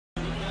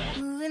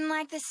moving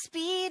like the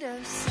speed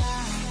of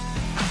sound.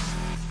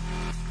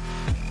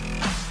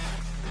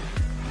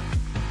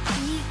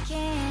 We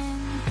can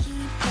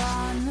keep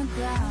on the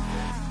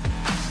ground.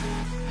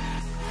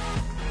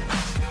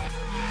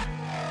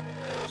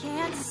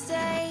 Can't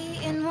stay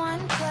in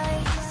one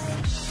place.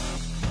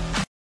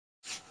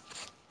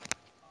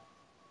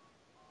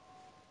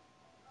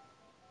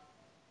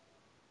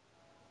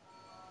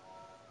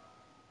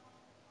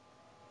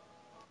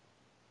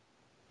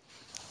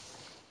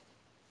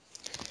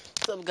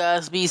 What's up,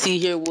 guys? BC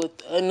here with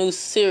a new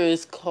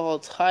series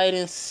called Hide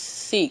and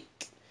Seek,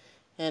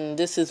 and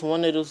this is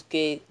one of those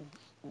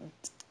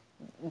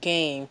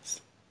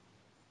games.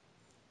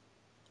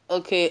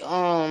 Okay,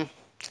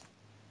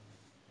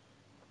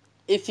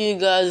 if you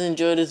guys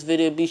enjoyed this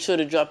video, be sure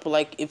to drop a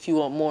like if you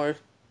want more.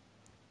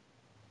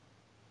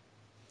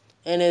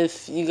 And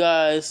if you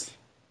guys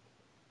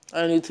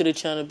are new to the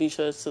channel, be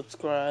sure to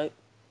subscribe.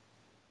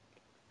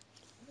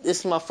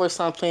 This is my first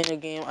time playing the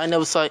game. I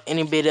never saw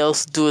anybody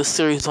else do a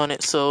series on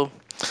it, so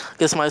I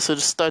guess I might as well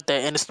just start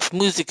that. And this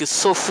music is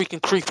so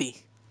freaking creepy.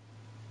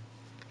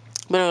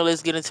 But anyway,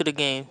 let's get into the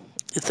game.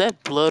 Is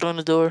that blood on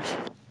the door?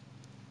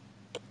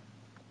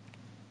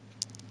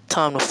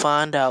 Time to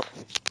find out.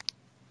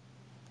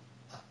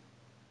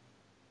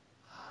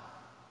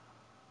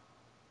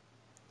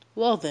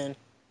 Well then.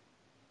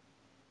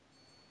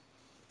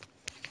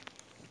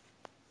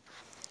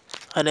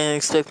 I didn't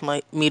expect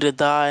me to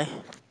die.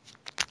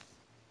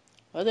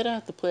 Why did I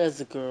have to play as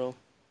a girl?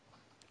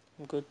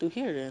 I'll go through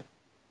here then.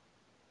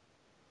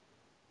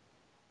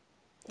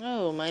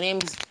 Oh, my name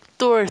is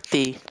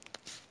Dorothy.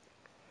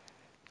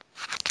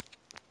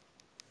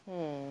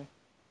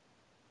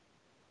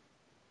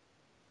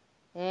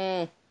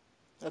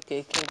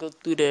 Okay, can't go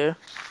through there.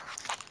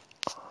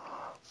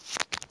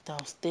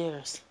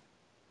 Downstairs.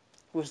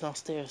 Where's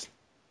downstairs?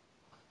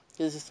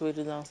 Is this way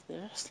to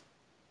downstairs?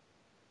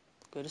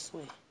 Go this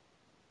way.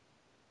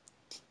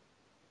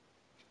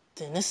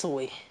 Then this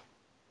way.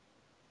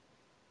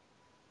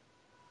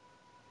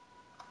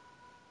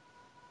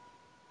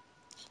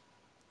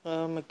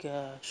 Oh my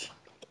gosh.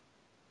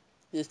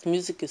 This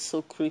music is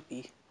so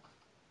creepy.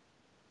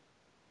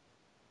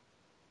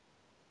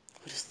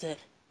 What is that?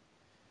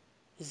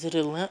 Is it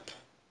a lamp?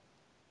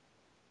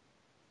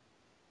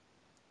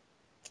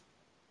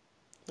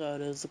 Oh,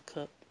 there's a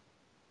cup.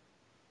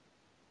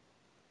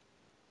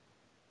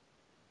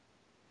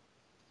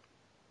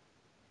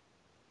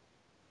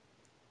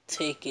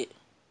 Take it.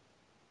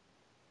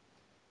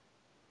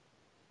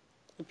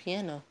 The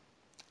piano.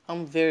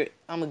 I'm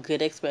a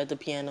good expert at the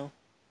piano.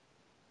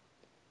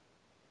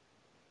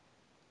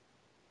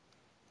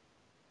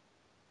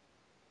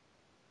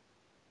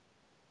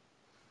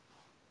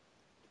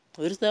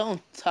 What is that on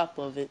top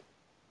of it?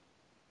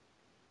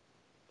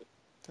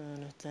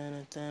 I'm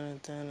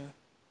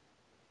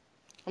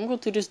gonna go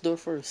through this door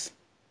first.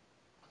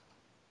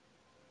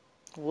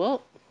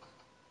 Well,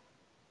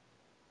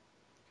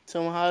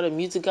 somehow the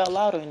music got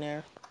louder in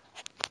there.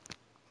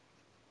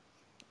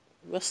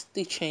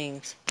 Rusty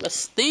chains.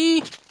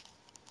 Rusty!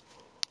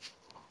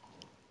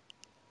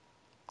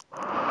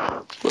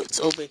 What's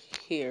over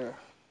here?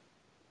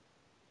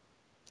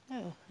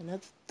 Oh,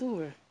 another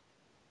door.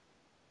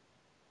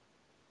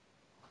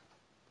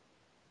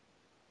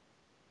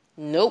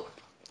 Nope.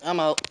 I'm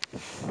out.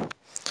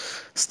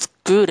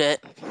 Screw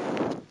that.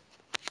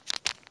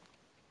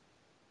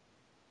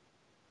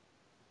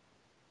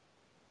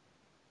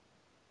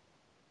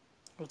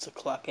 What's the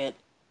clock at?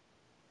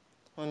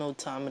 I don't know what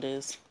time it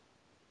is.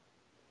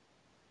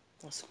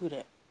 Oh, screw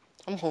that.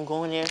 I'm gonna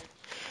go in there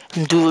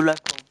and do it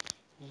like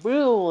a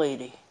real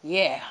lady.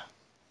 Yeah.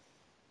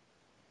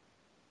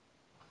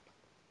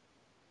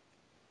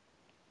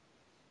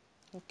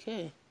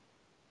 Okay.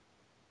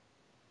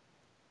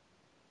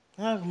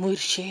 Now I can move the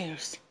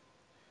chairs.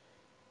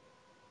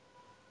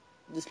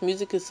 This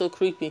music is so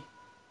creepy.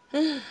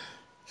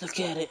 Look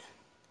at it.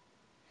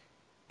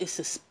 It's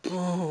a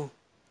spoon.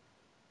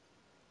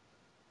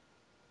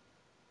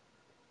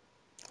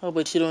 Oh,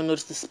 but you don't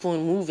notice the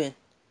spoon moving.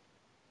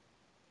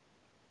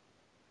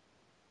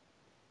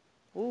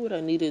 What would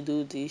I need to do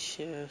with these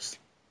chairs?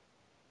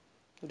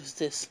 What is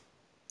this?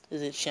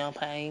 Is it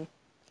champagne?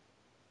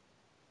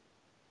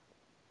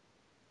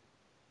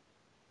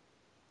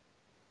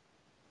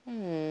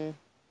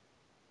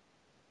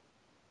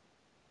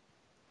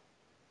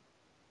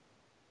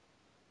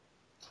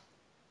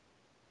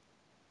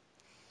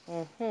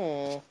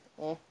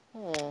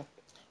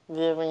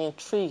 Very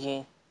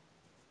intriguing.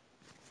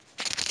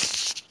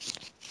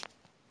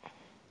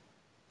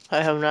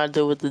 I have no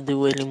idea what to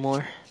do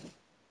anymore.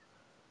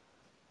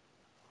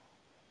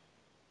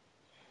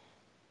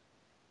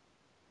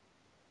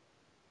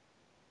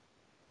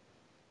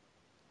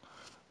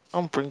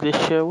 I'm gonna bring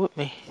this chair with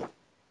me.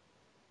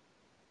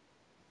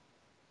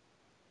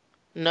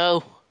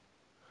 No.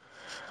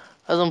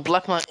 I don't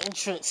block my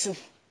entrance.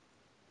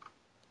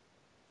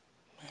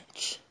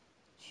 Match.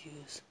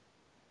 Use.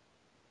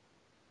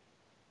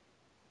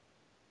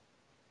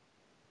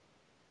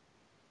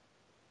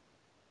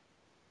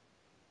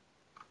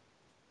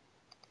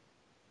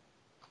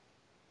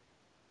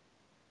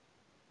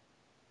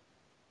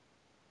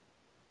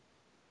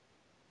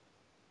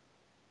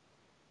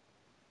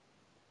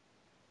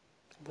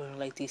 Burn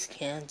like these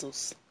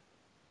candles.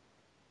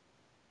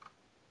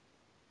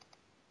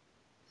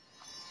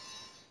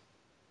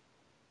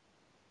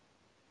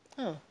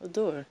 Oh, a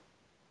door.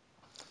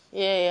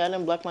 Yay, I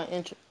didn't block my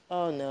entrance.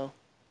 Oh no.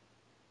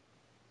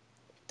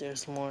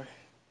 There's more.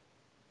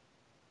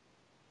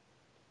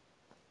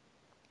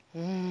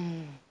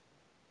 Mmm.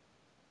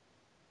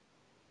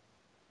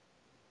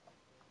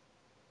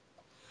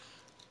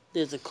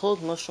 There's a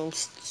cold mushroom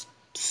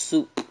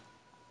soup.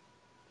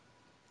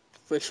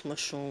 Fresh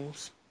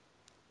mushrooms.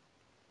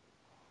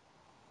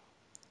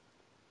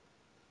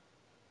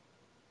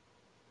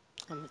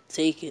 I'm gonna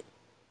take it.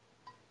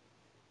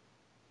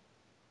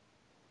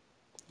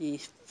 You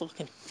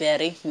fucking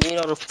fatty. You ate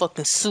all the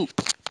fucking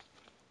soup.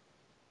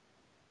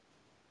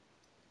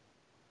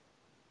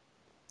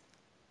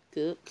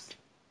 Cups.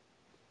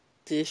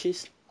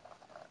 Dishes.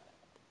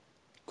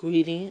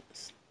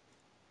 Ingredients.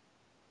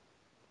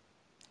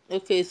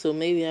 Okay, so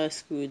maybe I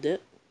screwed up.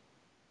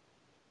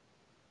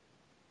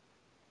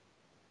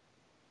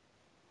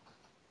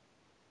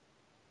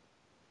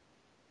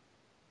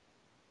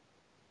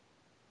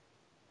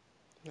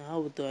 Now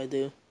what do I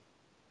do?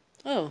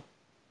 Oh.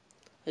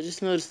 I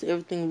just noticed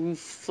everything we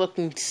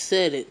fucking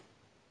said it.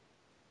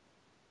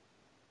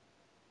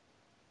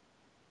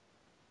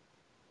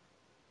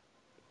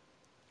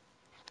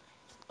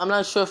 I'm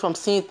not sure if I'm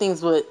seeing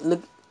things, but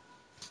look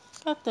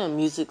at that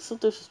music. So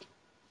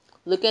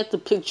look at the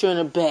picture in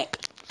the back.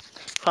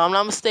 If I'm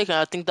not mistaken,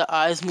 I think the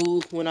eyes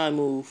move when I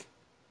move.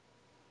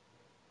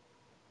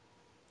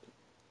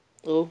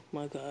 Oh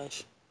my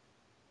gosh.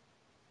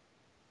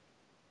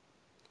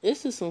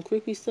 This is some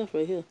creepy stuff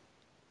right here.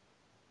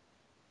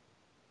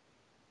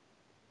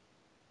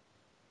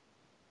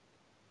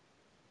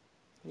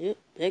 Yep,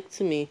 back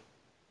to me.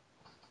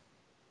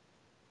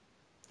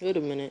 Wait a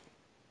minute.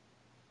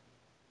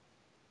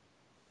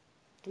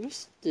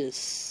 What's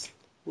this?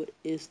 What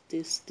is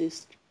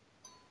this?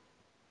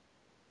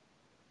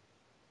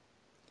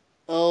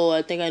 Oh,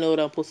 I think I know what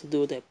I'm supposed to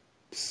do with that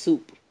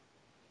soup.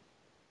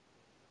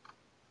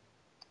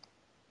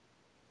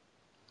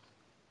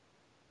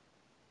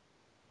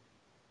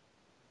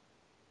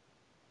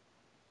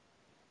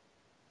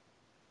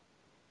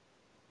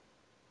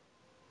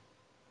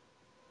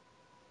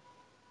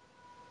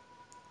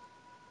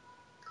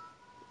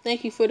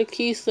 Thank you for the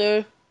key,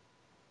 sir.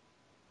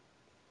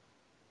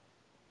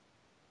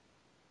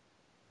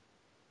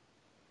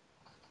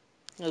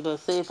 I was about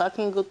to say, if I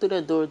can't go through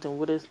that door, then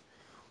what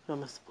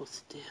am I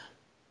supposed to do?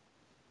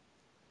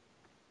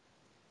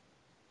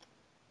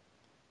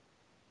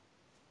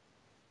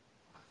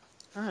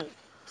 Alright,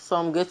 so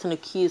I'm guessing the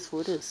key is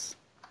for this.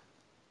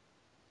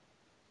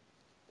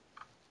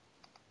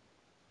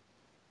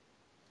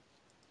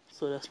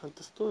 So that's not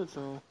the storage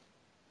room.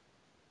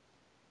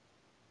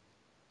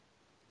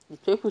 The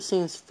paper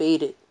seems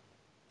faded.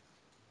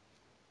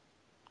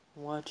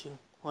 Watching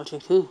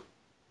who?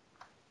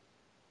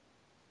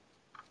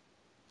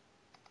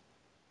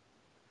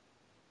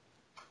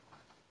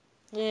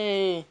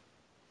 Yay!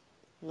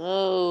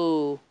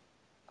 No.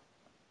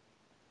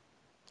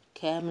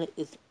 Cabinet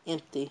is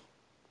empty.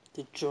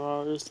 The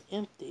drawer is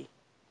empty.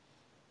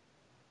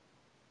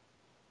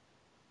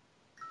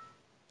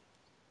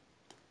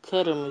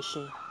 Cutter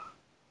machine.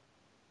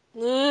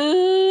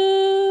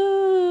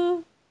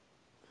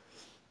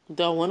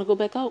 Do I want to go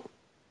back out?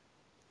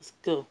 Let's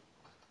go.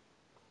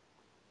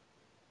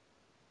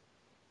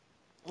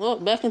 Oh,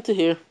 back into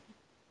here.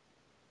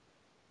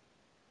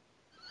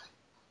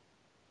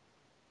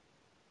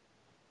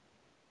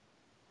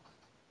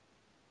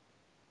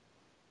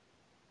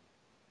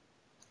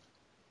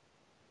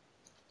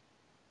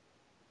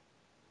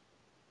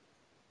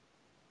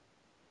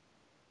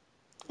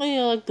 Oh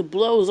yeah, like the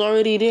blow is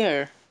already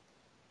there.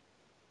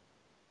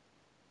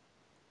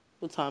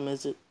 What time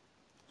is it?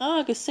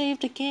 Oh, I can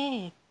save the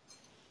game.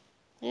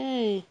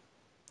 Yay.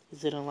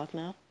 Is it unlocked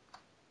now?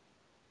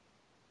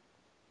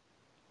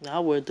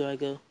 Now where do I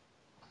go?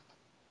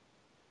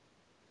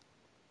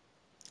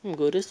 I'm gonna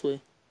go this way.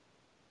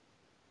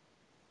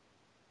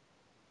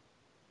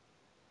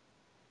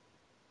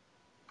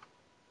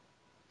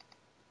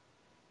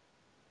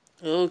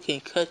 Oh, can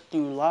cut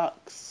through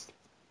locks.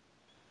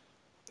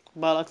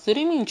 By locks, do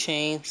they mean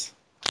chains?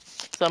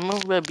 So I'm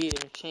gonna be in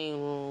a chain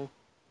room.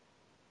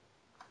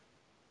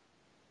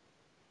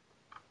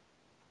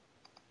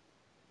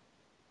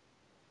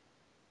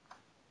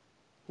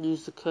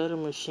 Use the cutter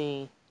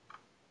machine.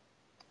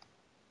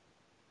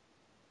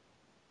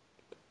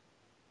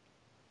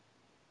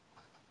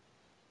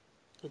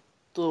 The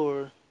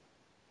door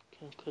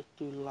can cut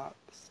through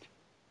locks.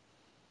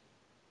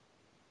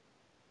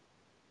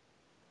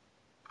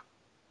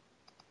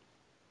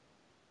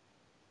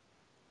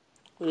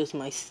 What is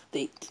my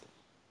state?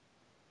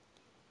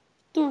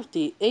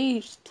 Dorothy,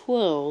 age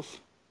 12.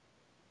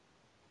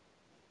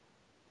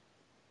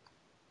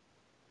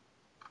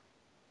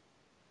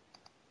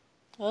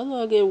 How do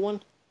I get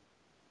one?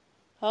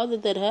 How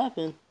did that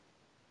happen?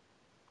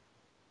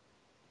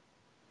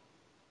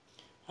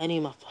 I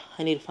need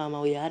to find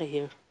my way out of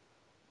here.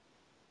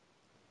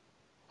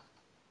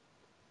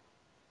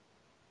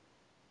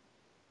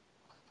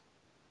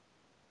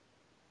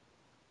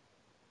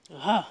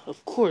 Ah,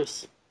 of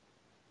course.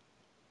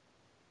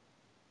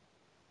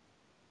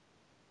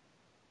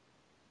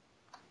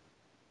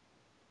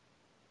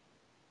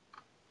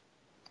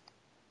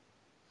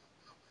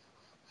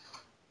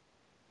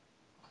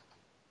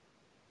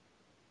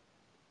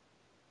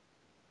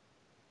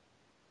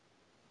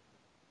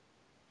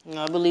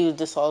 I believe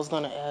this all is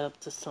gonna add up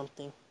to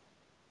something.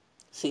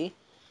 See?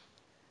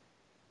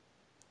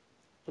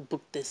 The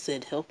book that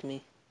said help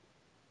me.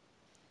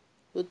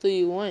 What do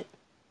you want?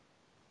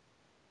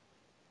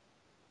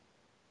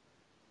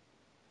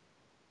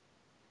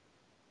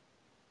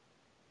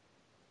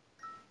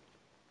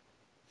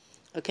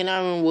 I cannot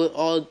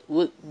remember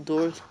what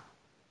doors.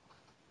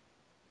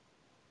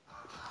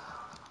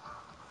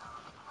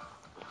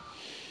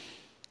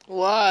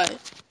 Why?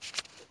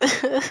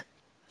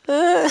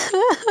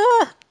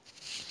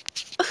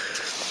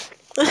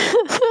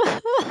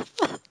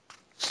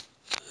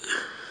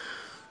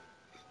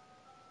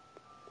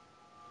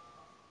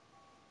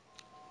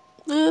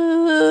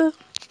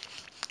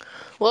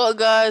 Well,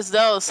 guys,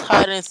 that was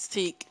hide and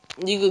seek.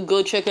 You could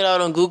go check it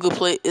out on Google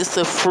Play. It's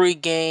a free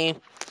game,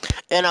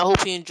 and I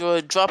hope you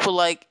enjoyed. Drop a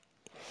like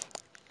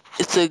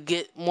to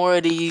get more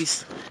of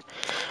these,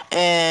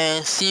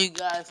 and see you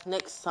guys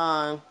next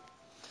time.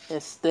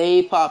 And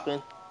stay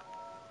poppin'.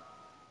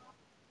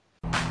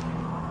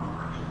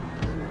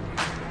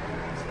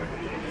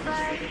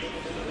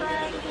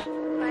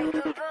 Like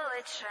a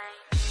bullet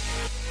train.